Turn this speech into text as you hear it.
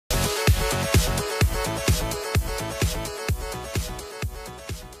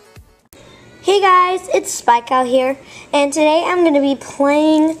Hey guys, it's Spike out here, and today I'm going to be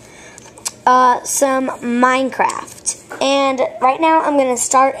playing some Minecraft. And right now I'm going to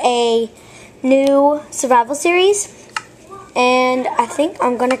start a new survival series, and I think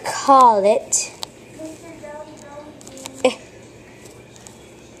I'm going to call it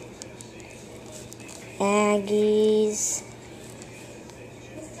Aggie's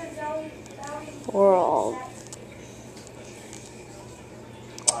World.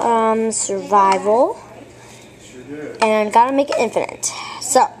 Survival, and gotta make it infinite.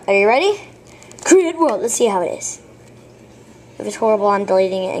 So, are you ready? Create world. Let's see how it is. If it's horrible, I'm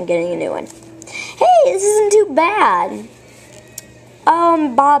deleting it and getting a new one. Hey, this isn't too bad.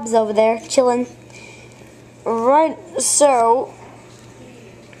 Bob's over there chilling. Right. So,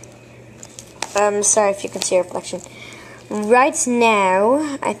 sorry if you can see a reflection. Right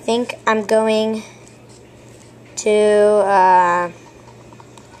now, I think I'm going to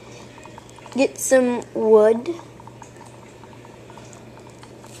get some wood.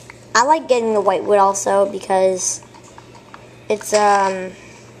 I like getting the white wood also because it's I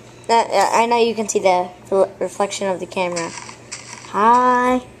know you can see the reflection of the camera.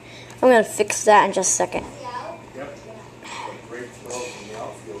 Hi. I'm gonna fix that in just a second.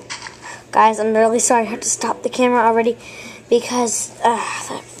 Guys, I'm really sorry I have to stop the camera already because the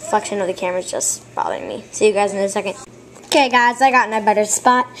reflection of the camera is just bothering me. See you guys in a second. Okay guys, I got in a better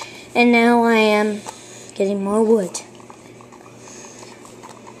spot. And now I am getting more wood.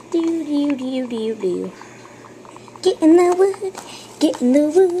 Get in the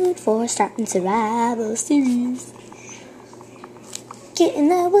wood for starting survival series. Get in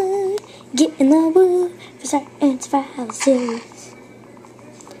the wood for starting survival series.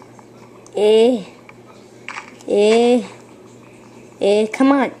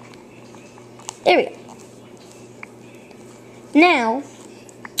 Come on. There we go. Now,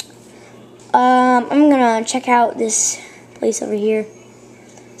 I'm gonna check out this place over here,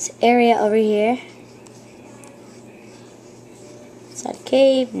 this area over here. Is that a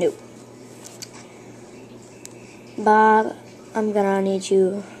cave? Nope. Bob, I'm gonna need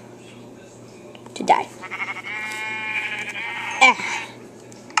you to die.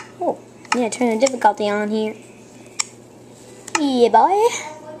 Oh, yeah, turn the difficulty on here. Yeah, boy.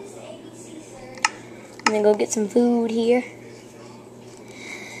 I'm gonna go get some food here.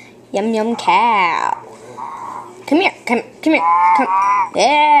 Yum yum cow. Come here.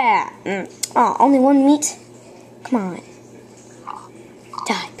 Yeah. Oh, only one meat. Come on.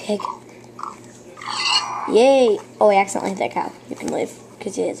 Die, pig. Yay. Oh, I accidentally hit that cow. You can live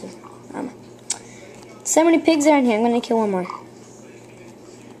because he has so many pigs are in here. I'm gonna kill one more.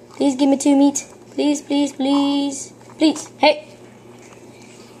 Please give me 2 meat. Please. Hey.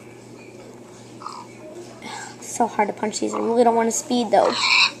 It's so hard to punch these. I really don't want to speed though.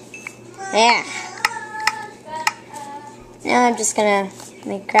 Yeah. Now I'm just gonna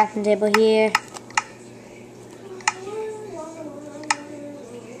make a crafting table here.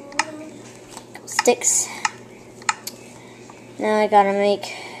 Couple sticks. Now I gotta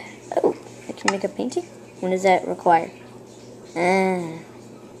make. Oh, I can make a painting. What does that require?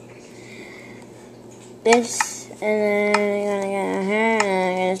 This, and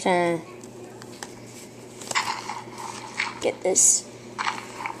then I'm gonna get this.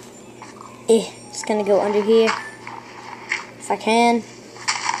 Just gonna go under here if I can.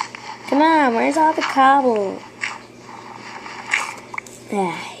 Come on, where's all the cobble?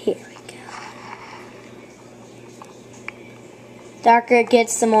 Here we go. Darker it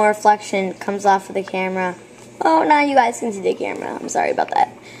gets, the more reflection comes off of the camera. Oh, now you guys can see the camera. I'm sorry about that.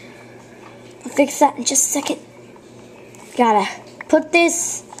 I'll fix that in just a second. Gotta put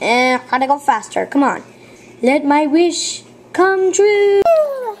this and gotta go faster. Come on. Let my wish come true.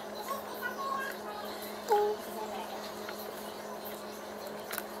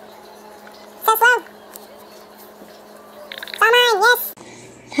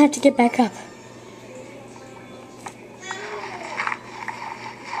 I have to get back up.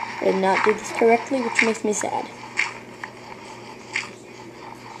 I did not do this correctly, which makes me sad.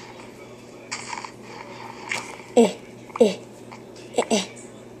 There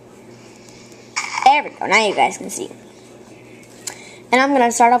we go. Now you guys can see. And I'm going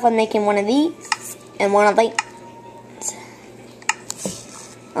to start off with making one of these and one of these.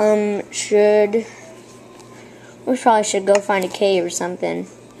 We probably should go find a cave or something.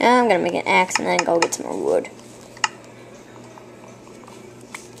 I'm going to make an axe and then go get some more wood.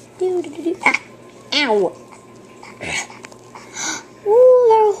 Ow! Ooh,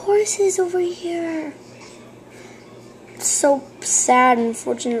 there are horses over here. So sad,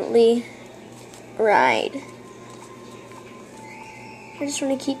 unfortunately. Ride. I just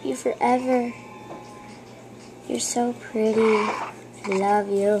want to keep you forever. You're so pretty. I love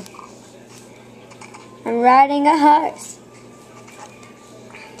you. I'm riding a horse.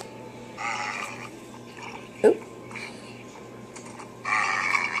 Oop.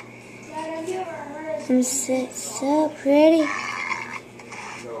 I'm so pretty.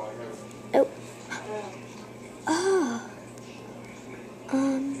 Oh. Oh.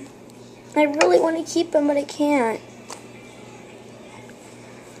 I really want to keep him, but I can't.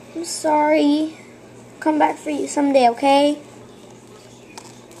 I'm sorry. Come back for you someday, okay?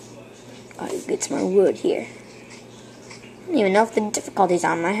 Gotta get some more wood here. I don't even know if the difficulty's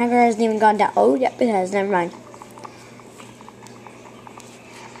on. My hunger hasn't even gone down. Oh, yep, it has. Never mind.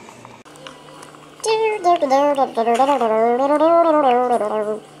 I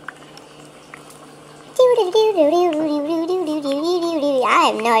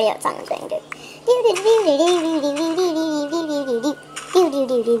have no idea what song I'm going to do.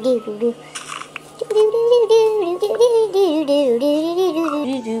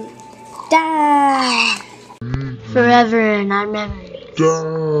 Die. Forever and I never.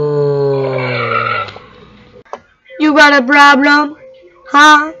 You got a problem?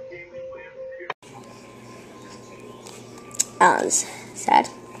 Huh? That was sad.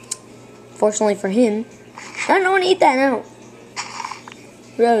 Fortunately for him, I don't want to eat that now.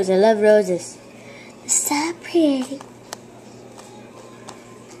 Rose, I love roses. So pretty.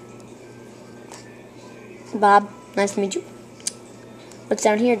 Bob, nice to meet you. What's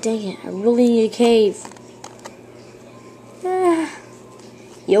down here? Dang it, I really need a cave.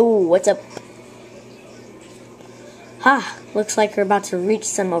 Yo, what's up? Ha, looks like we're about to reach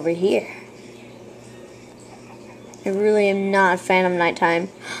some over here. I really am not a fan of nighttime.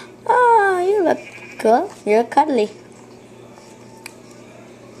 Oh, you look cool. You look cuddly.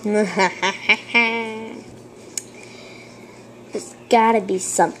 There's gotta be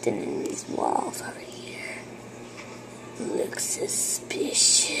something in these walls over here. Looks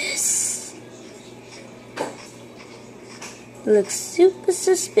suspicious. Looks super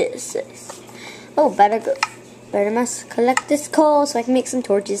suspicious. Oh, better must collect this coal so I can make some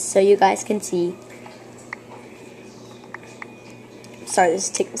torches so you guys can see. Sorry, this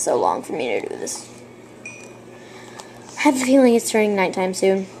is taking so long for me to do this. I have a feeling it's turning nighttime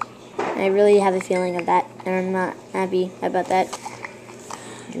soon. I really have a feeling of that, and I'm not happy about that.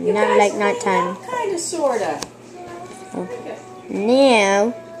 I do not like nighttime. Kinda, sorta. Oh.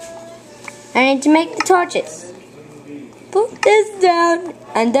 Now, I need to make the torches. Put this down,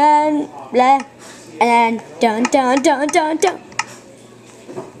 and then blah, and then dun dun dun dun dun.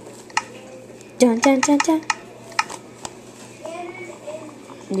 Dun dun dun dun.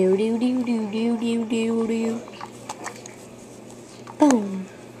 Do do do do do do do do. Boom.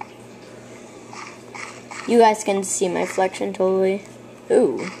 You guys can see my flexion totally.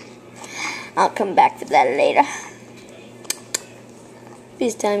 Ooh. I'll come back for that later.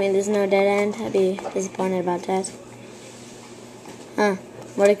 Please tell me there's no dead end. I'd be disappointed about that. Huh.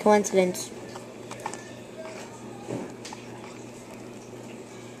 What a coincidence.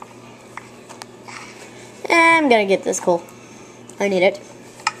 I'm gonna get this coal. I need it.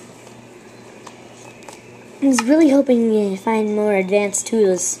 I was really hoping to find more advanced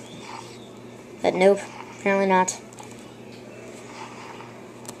tools. But nope, apparently not.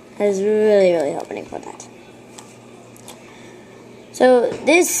 I was really hoping for that. So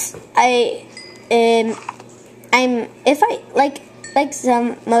this, if I like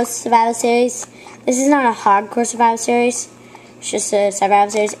most survival series, this is not a hardcore survival series. It's just a survival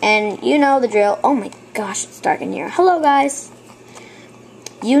series, and you know the drill. Oh my gosh, it's dark in here. Hello guys.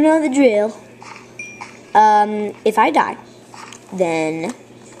 You know the drill. If I die, then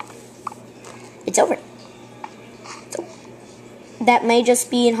it's over. So that may just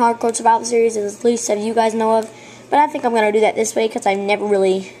be in hardcore survival series, at least that you guys know of. But I think I'm gonna do that this way because I never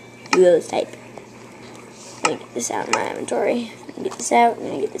really do those type. Let me get this out of my inventory. I'm gonna get this out. I'm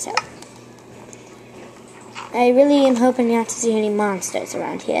gonna get this out. I really am hoping not to see any monsters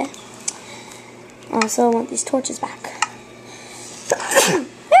around here. Also, I want these torches back.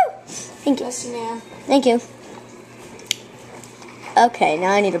 Thank you. Thank you. Okay,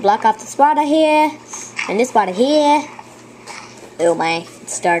 now I need to block off this water here and this water here. Oh my,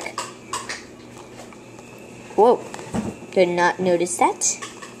 it's dark. Whoa, did not notice that.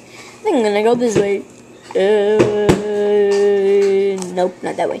 I think I'm gonna go this way. Nope,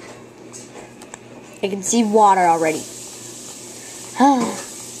 not that way. I can see water already. Ah,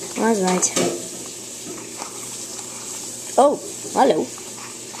 I was right. Oh, hello.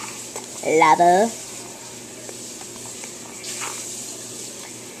 Lava.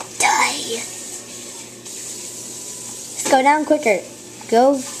 Die. Let's go down quicker.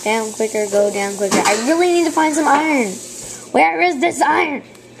 Go down quicker, go down quicker. I really need to find some iron. Where is this iron?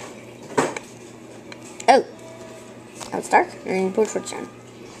 Oh. Now it's dark, and you put torch down.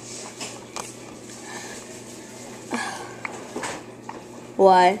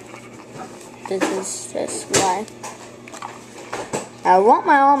 Why? This is just why. I want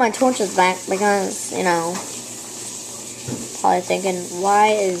all my torches back because, you know, probably thinking,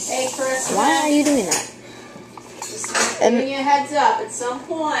 Hey, Chris, why are you doing that? Just giving you a heads up at some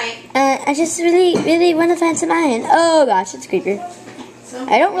point. I just really want to find some iron. Oh gosh, it's a creeper.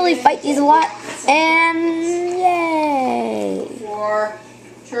 I don't really fight these a lot, and yay! For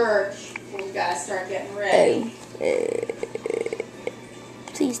church, we've got to start getting ready.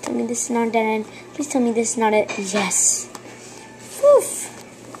 Please tell me this is not a dead end. Please tell me this is not it. Yes. Woof.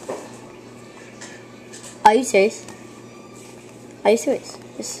 Are you serious? Are you serious?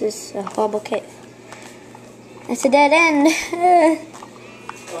 This is a horrible cave. It's a dead end.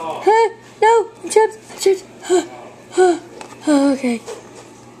 No, I'm trapped. Okay.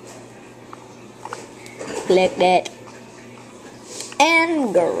 Click that.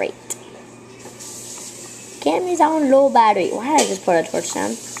 And great. Camera's on low battery. Why did I just put a torch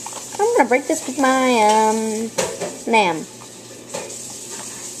down? I'm gonna break this with my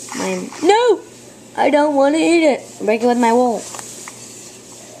no! I don't want to eat it. Break it with my wool. Should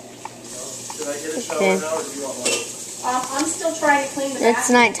I get a shower now, or do you want one? I'm still trying to clean the It's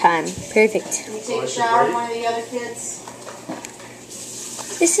bathroom. nighttime. Perfect. Can you take a shower with one of the other kids?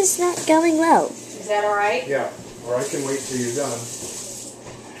 This is not going well. Is that alright? Yeah, or I can wait till you're done.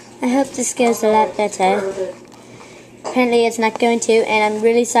 I hope this goes a lot better. Apparently it's not going to, and I'm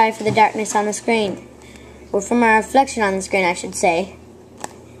really sorry for the darkness on the screen. Or for my reflection on the screen, I should say.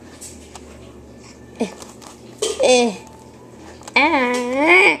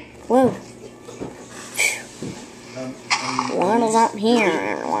 Whoa. What is up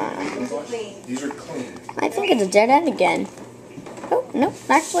here? These are clean. I think it's a dead end again. Oh, no,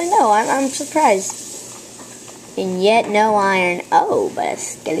 actually no, I'm surprised. And yet no iron. Oh, but a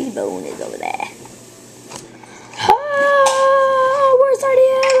skelly bone is over there. Oh, worst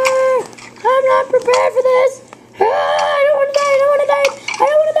idea ever! I'm not prepared for this! I don't want to die, I don't want to die, I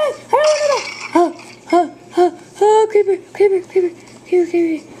don't want to die, I don't want to die! Oh, creeper.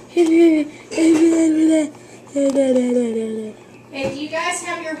 Hey, do you guys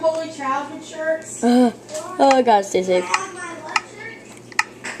have your Holy Childhood shirts? Oh, God, stay safe.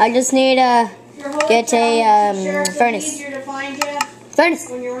 I just need Your Holy get Childhood a shirts, furnace. It's easier to find you Furnace.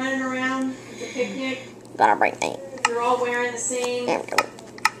 when you're running around at the picnic. Gotta break me. If you're all wearing the same. There we go.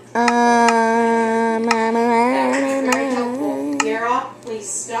 Very helpful. Garrett, please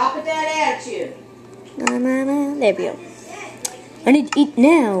stop with that attitude. There we go. I need to eat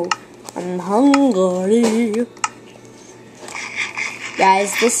now. I'm hungry.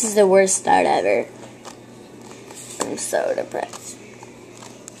 Guys, this is the worst start ever. I'm so depressed.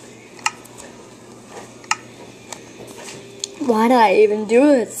 Why did I even do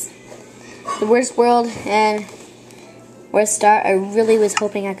this? The worst world and worst start. I really was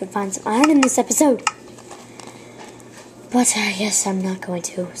hoping I could find some iron in this episode. But I guess I'm not going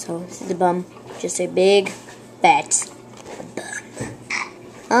to. So this is a bum. Just a big, fat bum.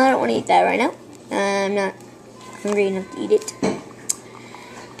 I don't want to eat that right now. I'm not hungry enough to eat it.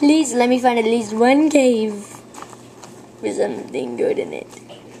 Please let me find at least one cave with something good in it.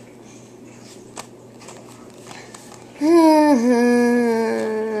 I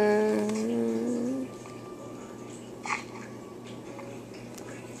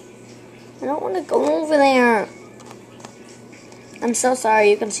don't want to go over there. I'm so sorry,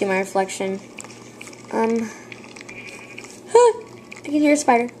 you can see my reflection. I can hear a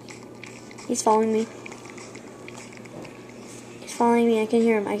spider. He's following me. He's following me. I can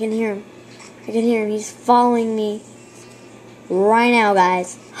hear him. I can hear him. I can hear him. He's following me right now,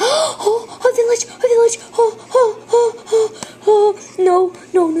 guys. Oh, a village! A village! Oh, no.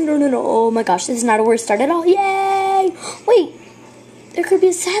 Oh my gosh, this is not a worse start at all. Yay! Wait, there could be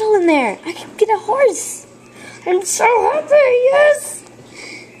a saddle in there. I can get a horse. I'm so happy. Yes!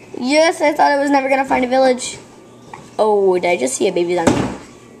 Yes, I thought I was never going to find a village. Oh, did I just see a baby zombie?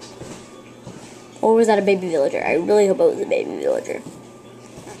 Or was that a baby villager? I really hope it was a baby villager.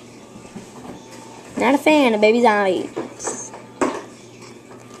 Not a fan of baby zombies.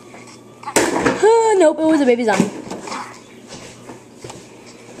 Nope, it was a baby zombie.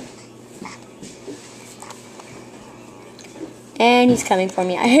 And he's coming for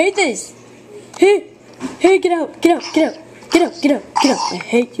me. I hate this. Hey, get out. I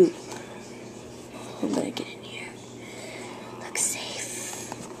hate you. I'm gonna get in here. Look safe.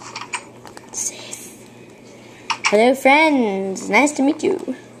 Hello, friends. Nice to meet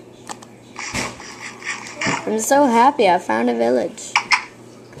you. I'm so happy I found a village.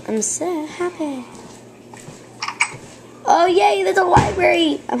 I'm so happy. Oh, yay, there's a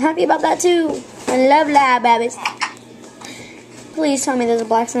library. I'm happy about that, too. I love libraries. Please tell me there's a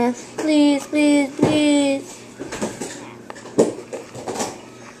blacksmith. Please, please, please.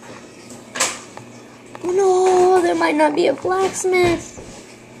 Oh, no, there might not be a blacksmith.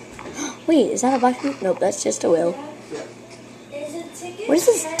 Wait, is that a blacksmith? Nope, that's just a wheel. What is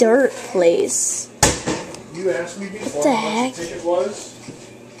this dirt place? You asked me before What the how heck? much the ticket was,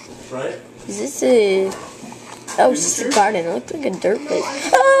 right? Is this a... Oh, it's just a garden. It looks like a dirt place.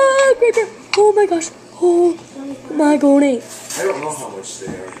 Ah, creeper! Oh my gosh. Oh my god. I don't know how much they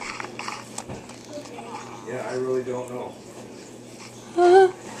are. Yeah, I really don't know.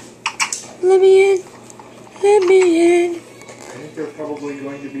 Let me in. Let me in. I think they're probably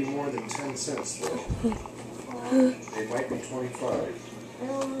going to be more than 10 cents, though. They might be 25. I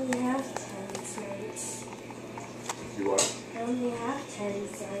only have 10 cents. You what? I only have 10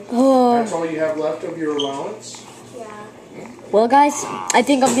 cents. Oh. That's all you have left of your allowance? Yeah. Well, guys, I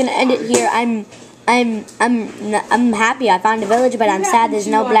think I'm gonna end it here. I'm happy I found a village, but I'm sad there's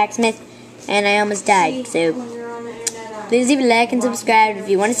no blacksmith, and I almost died. So please leave a like and subscribe if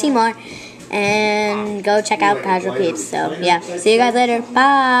you want to see more, and go check out Casual Pete's. So yeah, see you guys later.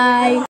 Bye.